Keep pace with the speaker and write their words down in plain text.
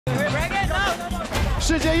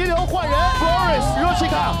世界一流换人 Boris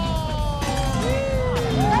Ruchika。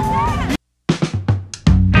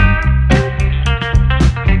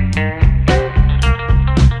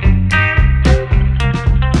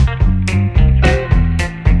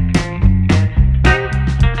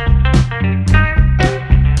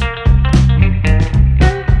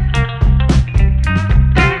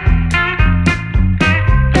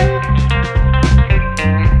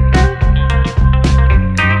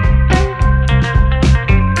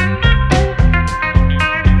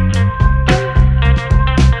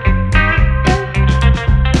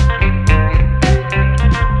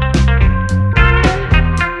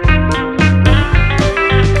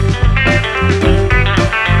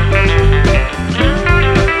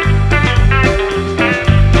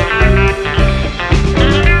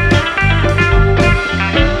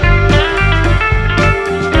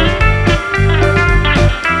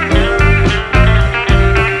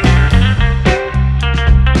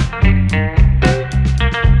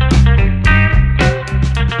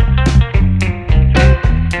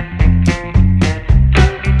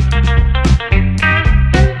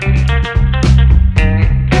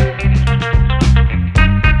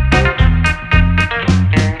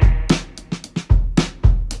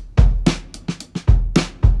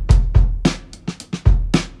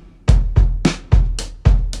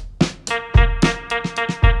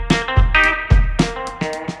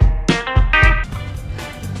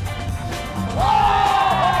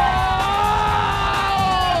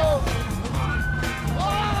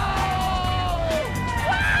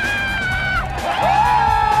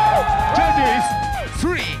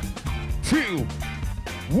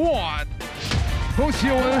 恭喜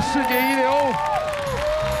我们的世界一流！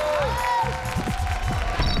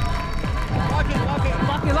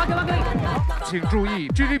请注意，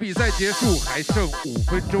距离比赛结束还剩5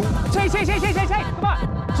分钟。谁 ？Come on！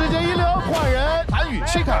 世界一流换人，韩语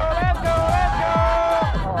西卡。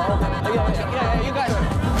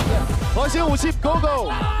核心武器 Go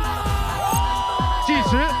Go。计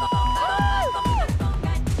时。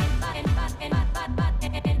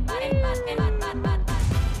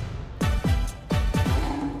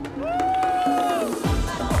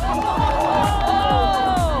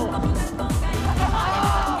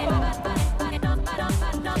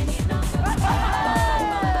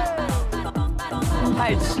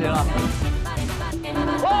 太迟了。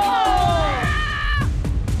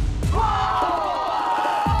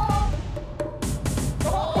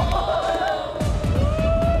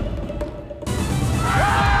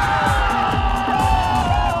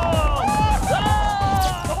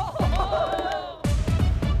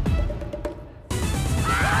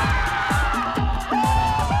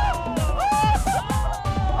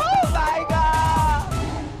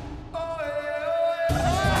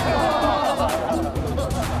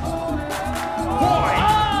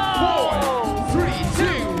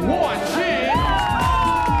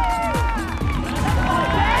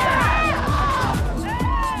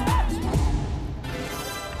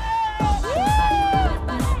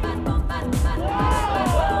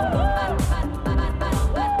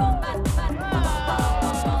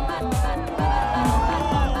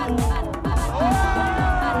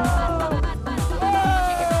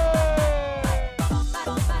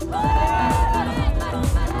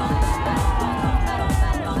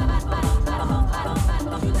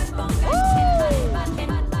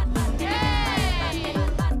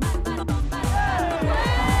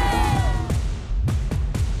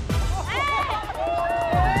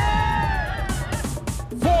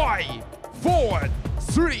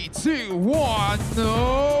3, 2, 1,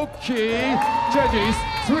 OK. Judges,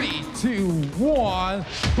 3, 2, 1.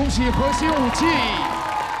 恭喜核心武器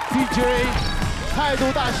DJ 态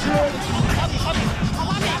度大师。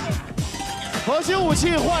核心武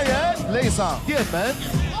器换人，雷桑电门。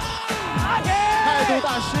态度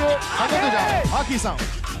大师，韩庚队长阿 K 桑。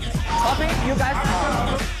You guys。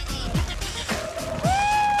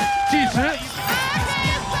计时。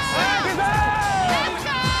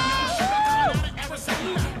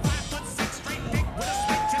 5、4、3、2、1，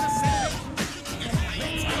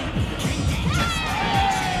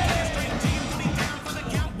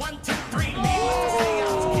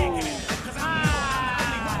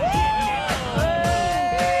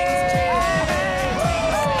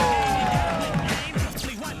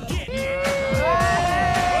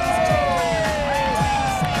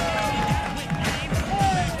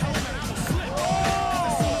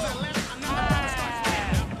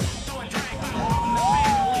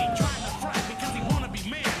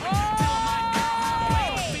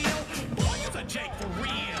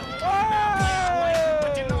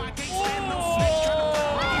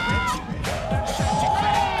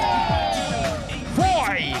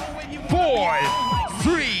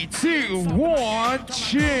 2, 1,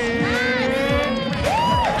 change.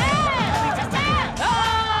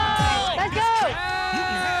 Let's go.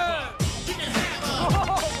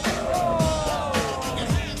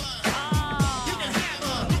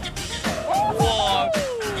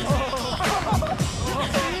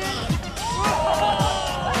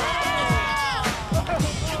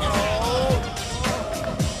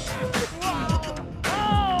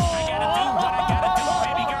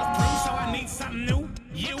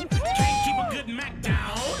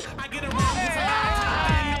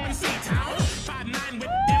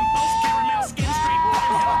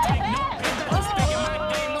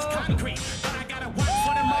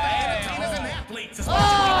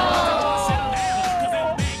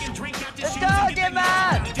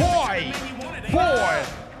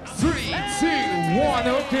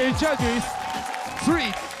 Okay, judges.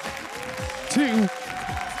 3, 2,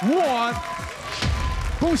 1.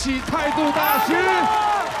 恭喜态度大师！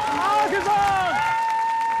好，先生。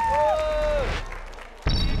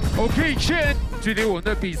OK， Chen， 距离我们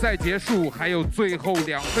的比赛结束还有最后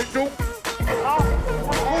2分钟。好，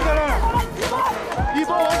负责任。一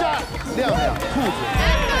波王者，亮亮兔子。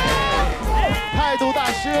态度大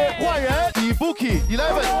师换人 ，Ibuki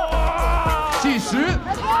 11，计时。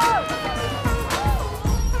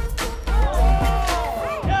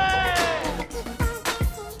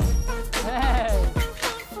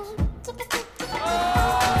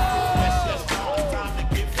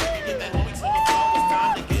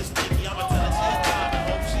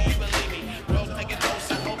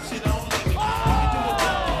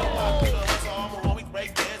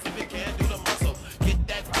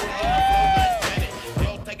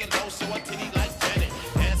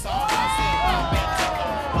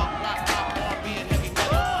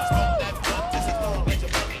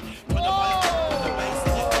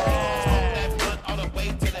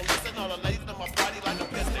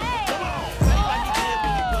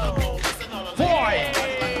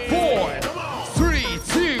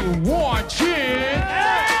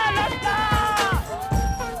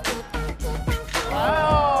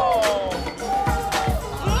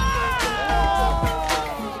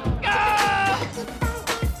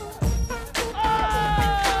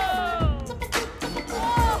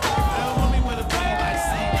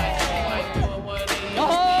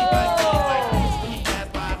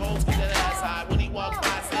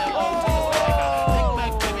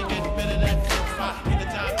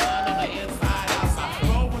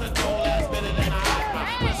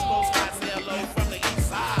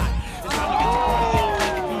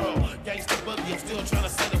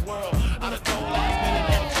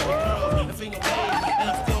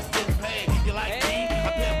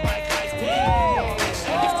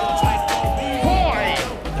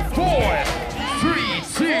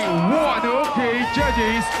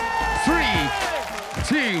Judges, 3,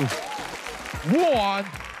 2, 1，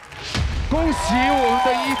 恭喜我们的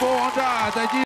一波王炸在今。